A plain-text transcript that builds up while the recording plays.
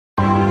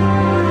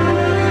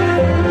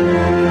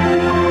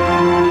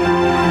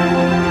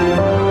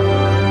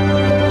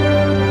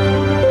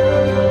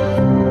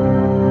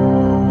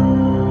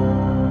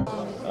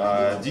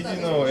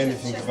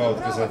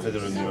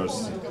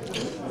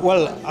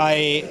Well,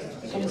 I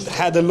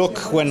had a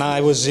look when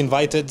I was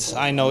invited.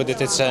 I know that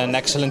it's an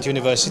excellent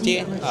university,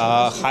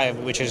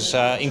 which is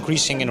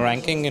increasing in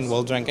ranking, in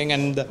world ranking,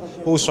 and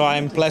also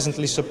I'm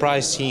pleasantly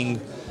surprised seeing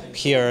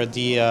here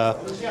the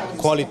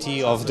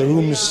quality of the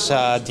rooms,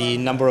 the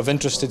number of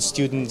interested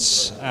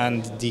students,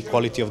 and the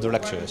quality of the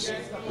lectures.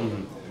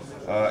 Mm-hmm.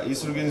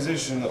 Is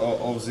organization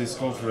of this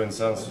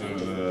conference answering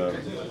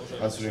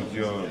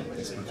your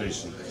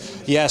expectation?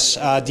 Yes,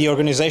 the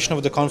organization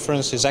of the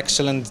conference is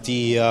excellent.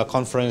 The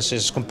conference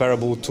is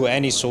comparable to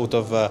any sort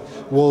of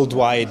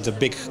worldwide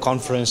big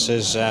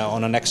conferences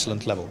on an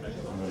excellent level.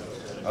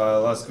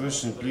 Last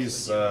question,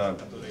 please.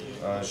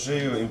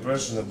 Share your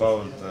impression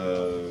about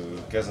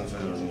Kazan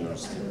Federal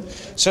University.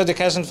 So the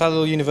Kazan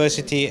Federal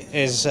University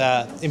is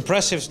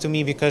impressive to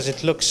me because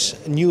it looks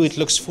new, it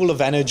looks full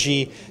of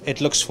energy, it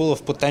looks full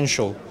of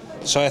potential.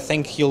 So I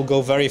think you'll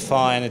go very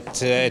far, and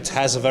it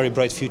has a very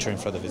bright future in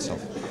front of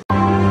itself.